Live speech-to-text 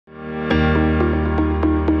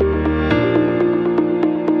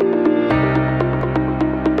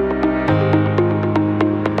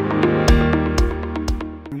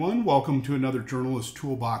welcome to another Journalist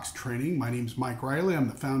Toolbox training. My name is Mike Riley. I'm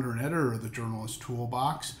the founder and editor of the Journalist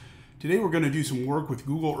Toolbox. Today we're going to do some work with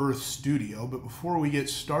Google Earth Studio, but before we get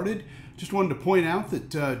started, just wanted to point out that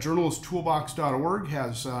journalisttoolbox.org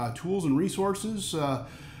has tools and resources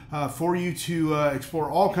for you to explore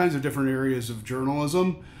all kinds of different areas of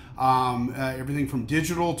journalism. Everything from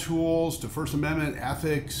digital tools to First Amendment,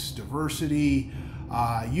 ethics, diversity,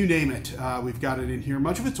 you name it, we've got it in here.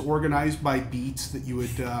 Much of it's organized by beats that you would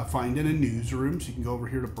find in a newsroom, so you can go over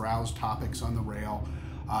here to browse topics on the rail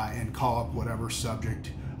and call up whatever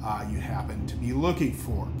subject you happen to be looking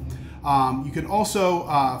for. You can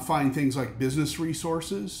also find things like business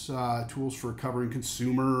resources, tools for covering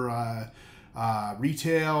consumer,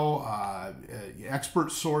 retail,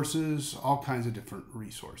 expert sources, all kinds of different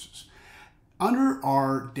resources. Under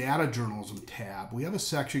our data journalism tab, we have a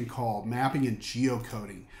section called mapping and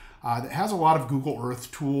geocoding that has a lot of Google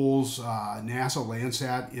Earth tools, NASA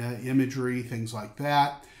Landsat imagery, things like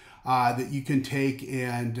that, that you can take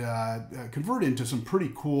and convert into some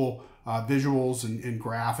pretty cool visuals and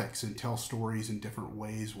graphics and tell stories in different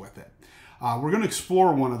ways with it. We're going to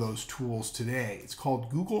explore one of those tools today. It's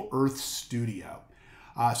called Google Earth Studio.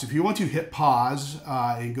 So if you want to hit pause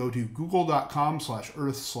and go to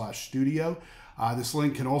google.com/earth/studio, this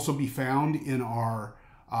link can also be found in our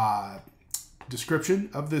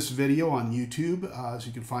description of this video on YouTube, so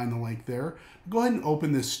you can find the link there. Go ahead and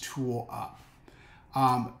open this tool up.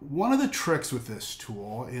 One of the tricks with this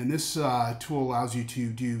tool, and this tool allows you to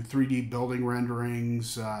do 3D building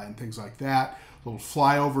renderings and things like that, little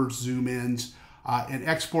flyovers, zoom ins, and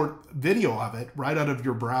export video of it right out of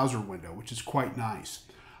your browser window, which is quite nice.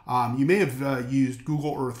 You may have used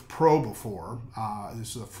Google Earth Pro before.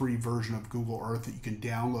 This is a free version of Google Earth that you can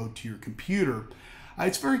download to your computer.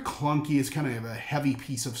 It's very clunky. It's kind of a heavy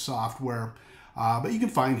piece of software, but you can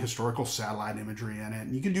find historical satellite imagery in it.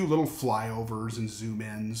 And you can do little flyovers and zoom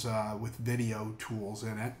ins with video tools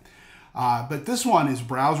in it. But this one is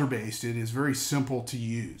browser-based. It is very simple to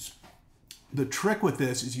use. The trick with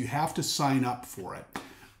this is you have to sign up for it.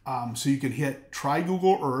 So you can hit Try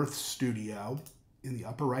Google Earth Studio in the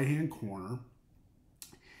upper right-hand corner.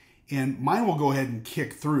 And mine will go ahead and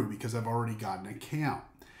kick through because I've already got an account.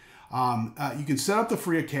 You can set up the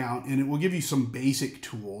free account and it will give you some basic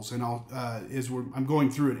tools. And I'm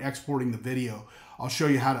going through and exporting the video, I'll show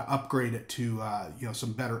you how to upgrade it to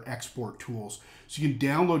some better export tools. So you can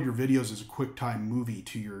download your videos as a QuickTime movie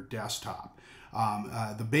to your desktop.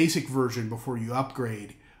 The basic version before you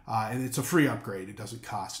upgrade, and it's a free upgrade, it doesn't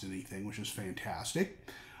cost anything, which is fantastic.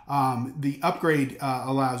 The upgrade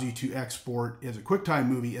allows you to export as a QuickTime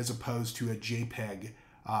movie as opposed to a JPEG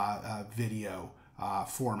video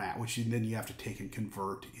format, which then you have to take and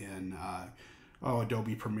convert in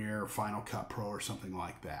Adobe Premiere, Final Cut Pro, or something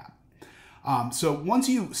like that. So once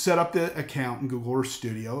you set up the account in Google Earth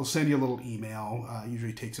Studio, it'll send you a little email.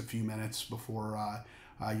 Usually takes a few minutes before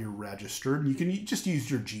you're registered. You can just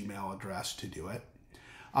use your Gmail address to do it.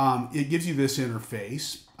 It gives you this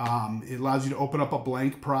interface. It allows you to open up a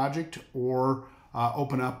blank project or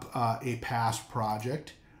open up a past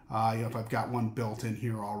project. If I've got one built in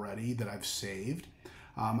here already that I've saved.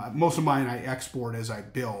 Most of mine I export as I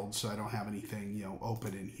build, so I don't have anything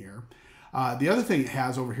open in here. The other thing it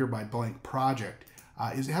has over here by blank project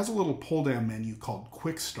is it has a little pull-down menu called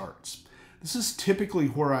Quick Starts. This is typically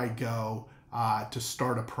where I go to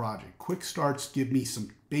start a project. Quick Starts give me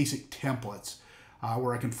some basic templates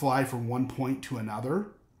where I can fly from one point to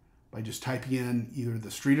another by just typing in either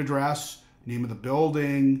the street address, name of the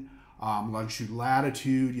building, longitude,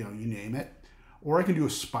 latitude, you name it. Or I can do a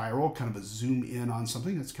spiral, kind of a zoom in on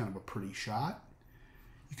something. That's kind of a pretty shot.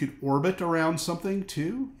 You could orbit around something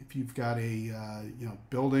too. If you've got a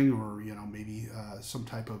building or maybe some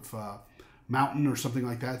type of mountain or something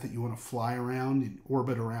like that you want to fly around and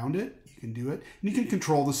orbit around it, you can do it. And you can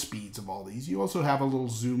control the speeds of all these. You also have a little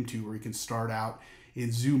zoom to where you can start out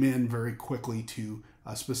and zoom in very quickly to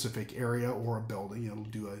a specific area or a building. It'll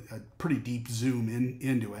do a pretty deep zoom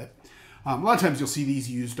into it. A lot of times you'll see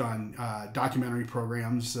these used on documentary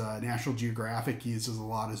programs. National Geographic uses a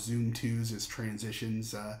lot of zoom tos as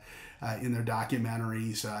transitions in their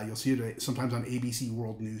documentaries. You'll see it sometimes on ABC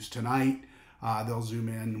World News Tonight. They'll zoom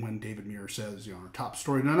in when David Muir says, our top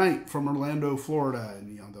story tonight from Orlando, Florida,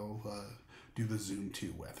 and they'll do the zoom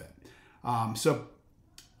to with it. So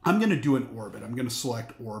I'm going to do an orbit. I'm going to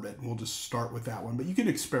select orbit, and we'll just start with that one. But you can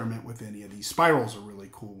experiment with any of these. Spiral's a really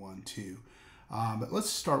cool one too. But let's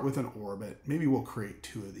start with an orbit. Maybe we'll create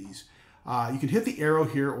two of these. You can hit the arrow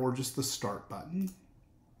here or just the start button.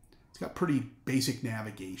 It's got pretty basic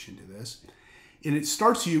navigation to this. And it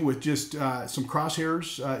starts you with just some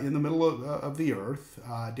crosshairs in the middle of the earth.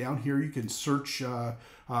 Down here you can search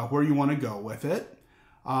where you want to go with it.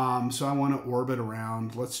 So I want to orbit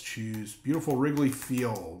around, let's choose beautiful Wrigley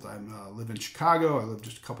Field. I live in Chicago. I live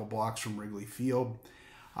just a couple blocks from Wrigley Field.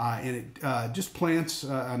 And it just plants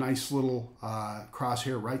a nice little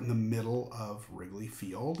crosshair right in the middle of Wrigley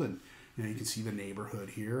Field. And you can see the neighborhood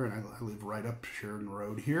here. And I live right up Sheridan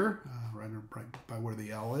Road here, right by where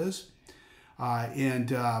the L is. Or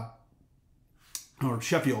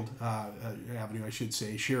Sheffield Avenue, I should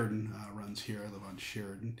say. Sheridan runs here. I live on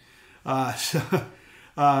Sheridan.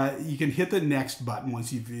 You can hit the next button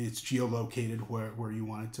once it's geolocated where you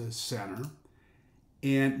want it to center.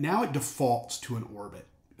 And now it defaults to an orbit.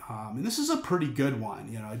 And this is a pretty good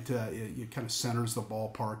one. It kind of centers the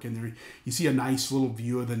ballpark. And there you see a nice little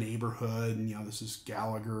view of the neighborhood. And, this is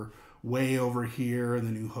Gallagher way over here and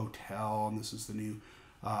the new hotel. And this is the new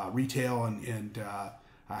retail and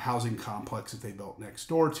housing complex that they built next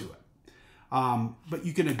door to it. But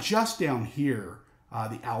you can adjust down here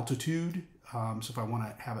the altitude. So if I want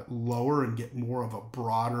to have it lower and get more of a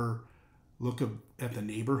broader look at the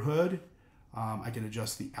neighborhood, I can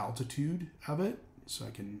adjust the altitude of it. So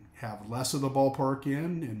I can have less of the ballpark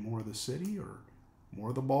in and more of the city, or more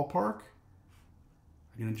of the ballpark.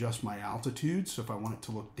 I can adjust my altitude. So if I want it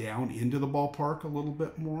to look down into the ballpark a little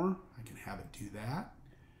bit more, I can have it do that.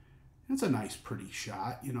 It's a nice, pretty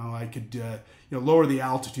shot. I could lower the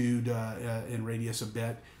altitude and radius a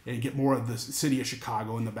bit and get more of the city of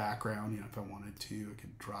Chicago in the background. If I wanted to, I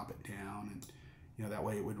could drop it down, and that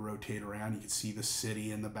way it would rotate around. You can see the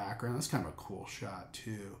city in the background. That's kind of a cool shot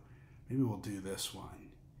too. Maybe we'll do this one.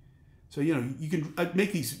 So you can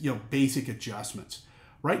make these basic adjustments.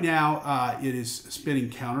 Right now it is spinning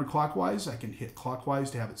counterclockwise. I can hit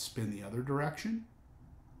clockwise to have it spin the other direction.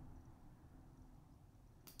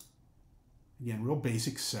 Again, real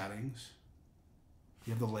basic settings.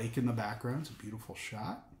 You have the lake in the background. It's a beautiful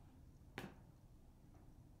shot.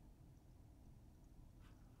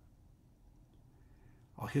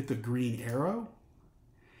 I'll hit the green arrow.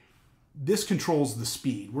 This controls the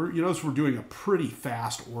speed. You notice we're doing a pretty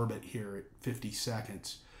fast orbit here at 50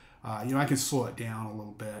 seconds. I can slow it down a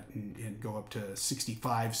little bit and go up to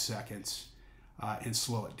 65 seconds and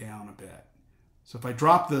slow it down a bit. So if I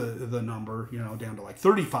drop the number, down to like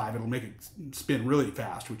 35, it'll make it spin really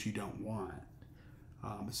fast, which you don't want.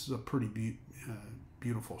 This is a pretty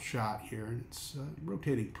beautiful shot here, and it's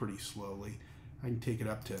rotating pretty slowly. I can take it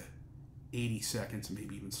up to 80 seconds and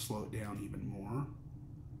maybe even slow it down even more.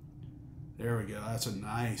 There we go. That's a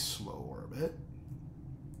nice slow orbit.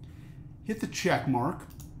 Hit the check mark,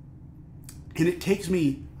 and it takes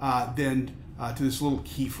me then to this little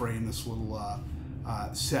keyframe, this little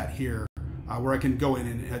set here, where I can go in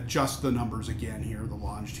and adjust the numbers again here, the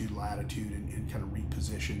longitude, latitude, and kind of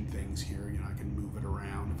reposition things here. I can move it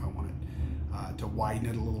around if I want it to widen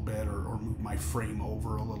it a little bit or move my frame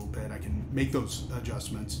over a little bit. I can make those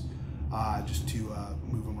adjustments just to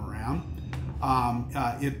move them around.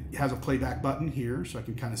 It has a playback button here, so I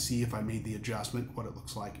can kind of see if I made the adjustment, what it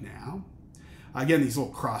looks like now. Again, these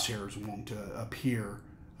little crosshairs won't appear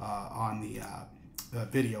on the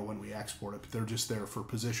video when we export it, but they're just there for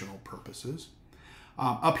positional purposes.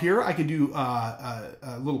 Up here, I can do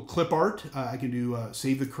a little clip art. I can do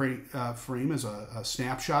save the frame as a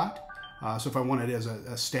snapshot. So if I want it as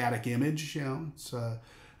a static image, you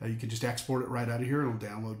can just export it right out of here. It'll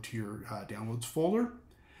download to your downloads folder.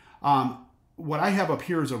 What I have up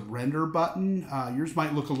here is a render button. Yours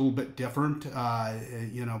might look a little bit different,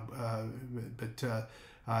 but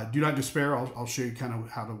do not despair. I'll show you kind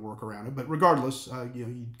of how to work around it. But regardless,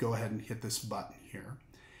 you go ahead and hit this button here,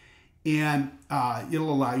 and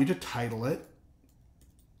it'll allow you to title it.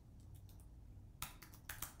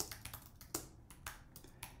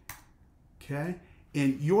 Okay,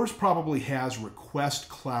 and yours probably has request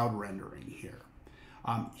cloud rendering here.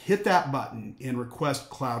 Hit that button and request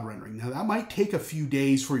cloud rendering. Now that might take a few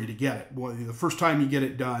days for you to get it. Well, the first time you get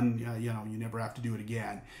it done, you never have to do it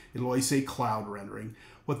again. It'll always say cloud rendering.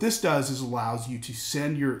 What this does is allows you to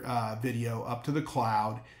send your video up to the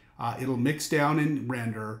cloud. It'll mix down and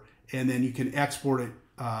render, and then you can export it.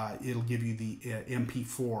 It'll give you the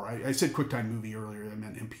MP4. I said QuickTime Movie earlier. I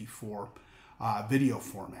meant MP4 video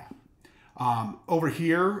format. Over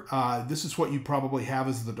here, this is what you probably have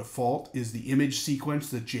as the default, is the image sequence,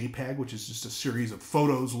 the JPEG, which is just a series of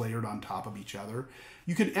photos layered on top of each other.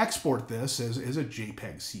 You can export this as a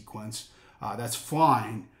JPEG sequence. That's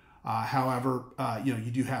fine. However,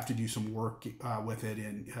 you do have to do some work with it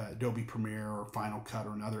in Adobe Premiere or Final Cut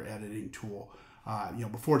or another editing tool,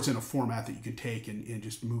 before it's in a format that you can take and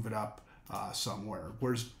just move it up somewhere.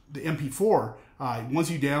 Whereas the MP4, once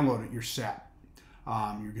you download it, you're set.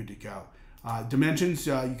 You're good to go. Dimensions,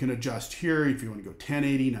 you can adjust here if you want to go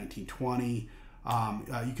 1080, 1920.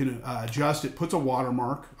 You can adjust, it puts a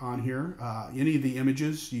watermark on here. Any of the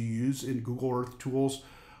images you use in Google Earth tools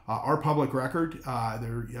are public record.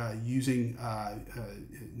 They're using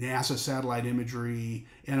NASA satellite imagery,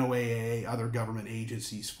 NOAA, other government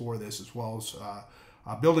agencies for this, as well as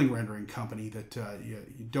a building rendering company that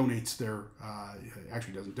donates their,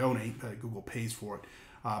 actually doesn't donate, Google pays for it,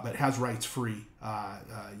 but has rights-free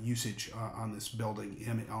usage on this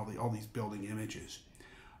building, all these building images.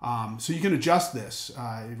 So you can adjust this.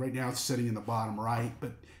 Right now it's setting in the bottom right,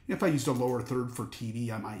 but if I used a lower third for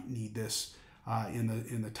TV, I might need this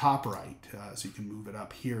in the top right, so you can move it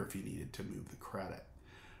up here if you needed to move the credit.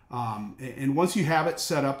 And once you have it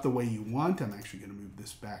set up the way you want, I'm actually going to move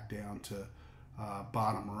this back down to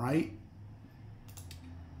bottom right,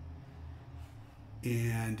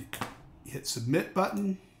 and hit submit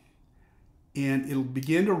button, and it'll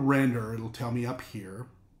begin to render. It'll tell me up here,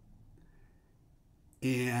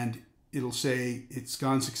 and it'll say it's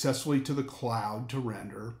gone successfully to the cloud to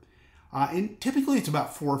render. And typically it's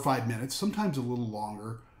about 4 or 5 minutes, sometimes a little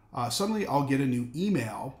longer. Suddenly I'll get a new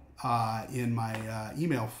email in my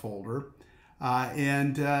email folder,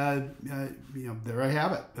 and there I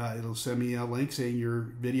have it. It'll send me a link saying your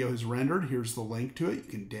video is rendered. Here's the link to it. You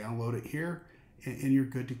can download it here, and you're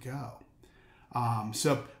good to go.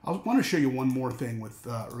 So I want to show you one more thing with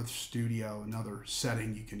Earth Studio, another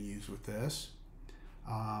setting you can use with this.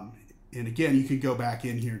 And again, you can go back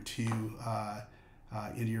in here to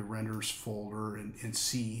into your renders folder and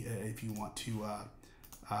see if you want to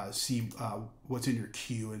see what's in your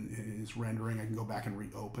queue and is rendering. I can go back and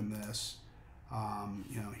reopen this.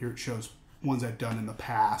 Here it shows ones I've done in the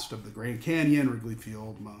past of the Grand Canyon, Wrigley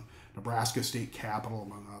Field, Nebraska State Capitol,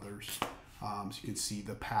 among others. So you can see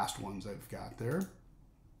the past ones I've got there.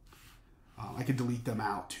 I can delete them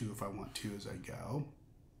out too if I want to as I go.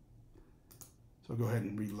 So I'll go ahead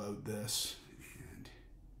and reload this. And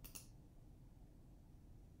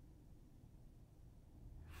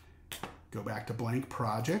go back to blank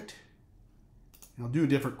project. And I'll do a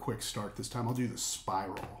different quick start this time. I'll do the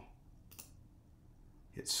spiral.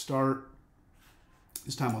 Hit start.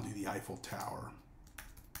 This time I'll do the Eiffel Tower.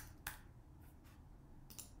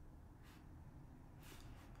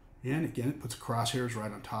 And again, it puts crosshairs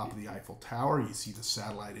right on top of the Eiffel Tower. You see the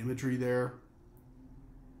satellite imagery there.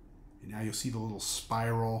 And now you'll see the little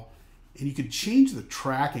spiral. And you can change the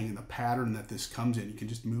tracking and the pattern that this comes in. You can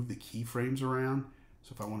just move the keyframes around.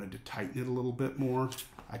 So if I wanted to tighten it a little bit more,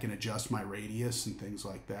 I can adjust my radius and things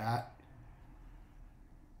like that.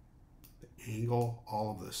 The angle,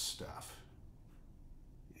 all of this stuff.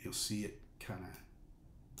 You'll see it kind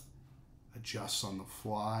of adjusts on the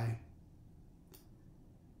fly.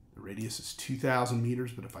 The radius is 2,000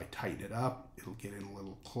 meters, but if I tighten it up, it'll get in a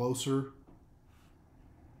little closer.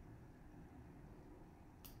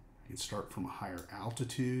 I can start from a higher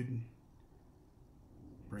altitude,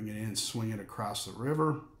 bring it in, swing it across the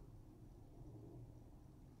river,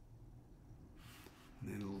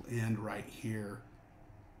 and then it'll end right here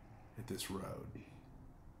at this road.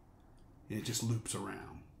 And it just loops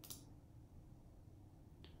around.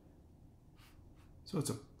 So it's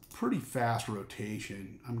a pretty fast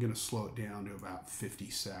rotation. I'm going to slow it down to about 50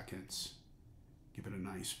 seconds. Give it a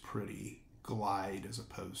nice pretty glide as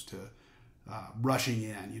opposed to rushing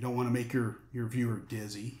in. You don't want to make your viewer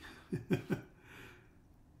dizzy.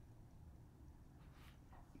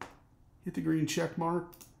 Hit the green check mark.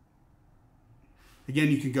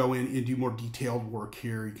 Again, you can go in and do more detailed work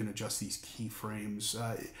here. You can adjust these keyframes.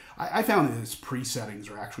 I found that its presettings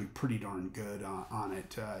are actually pretty darn good on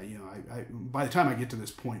it. By the time I get to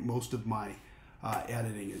this point, most of my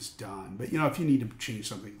editing is done. But if you need to change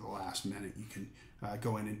something at the last minute, you can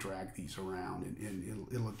go in and drag these around, and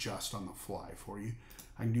it'll adjust on the fly for you.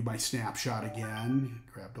 I can do my snapshot again.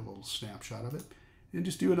 Grabbed a little snapshot of it, and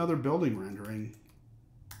just do another building rendering.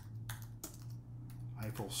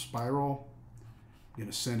 Eiffel spiral. I'm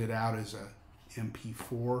going to send it out as a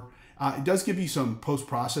MP4. It does give you some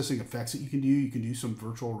post-processing effects that you can do. You can do some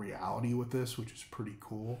virtual reality with this, which is pretty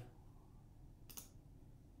cool.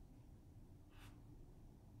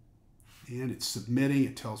 And it's submitting.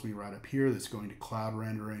 It tells me right up here that's going to cloud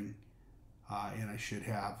rendering. And I should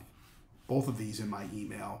have both of these in my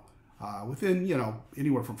email within,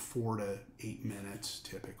 anywhere from 4 to 8 minutes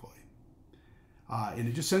typically. And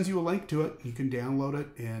it just sends you a link to it. You can download it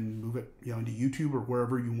and move it into YouTube or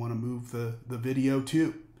wherever you want to move the video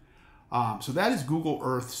to. So that is Google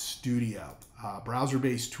Earth Studio,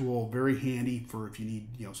 browser-based tool, very handy for if you need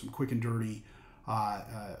some quick and dirty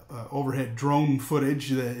overhead drone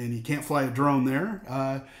footage and you can't fly a drone there,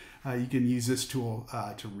 you can use this tool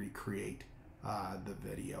to recreate the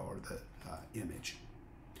video or the image.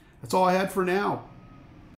 That's all I had for now.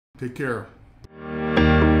 Take care.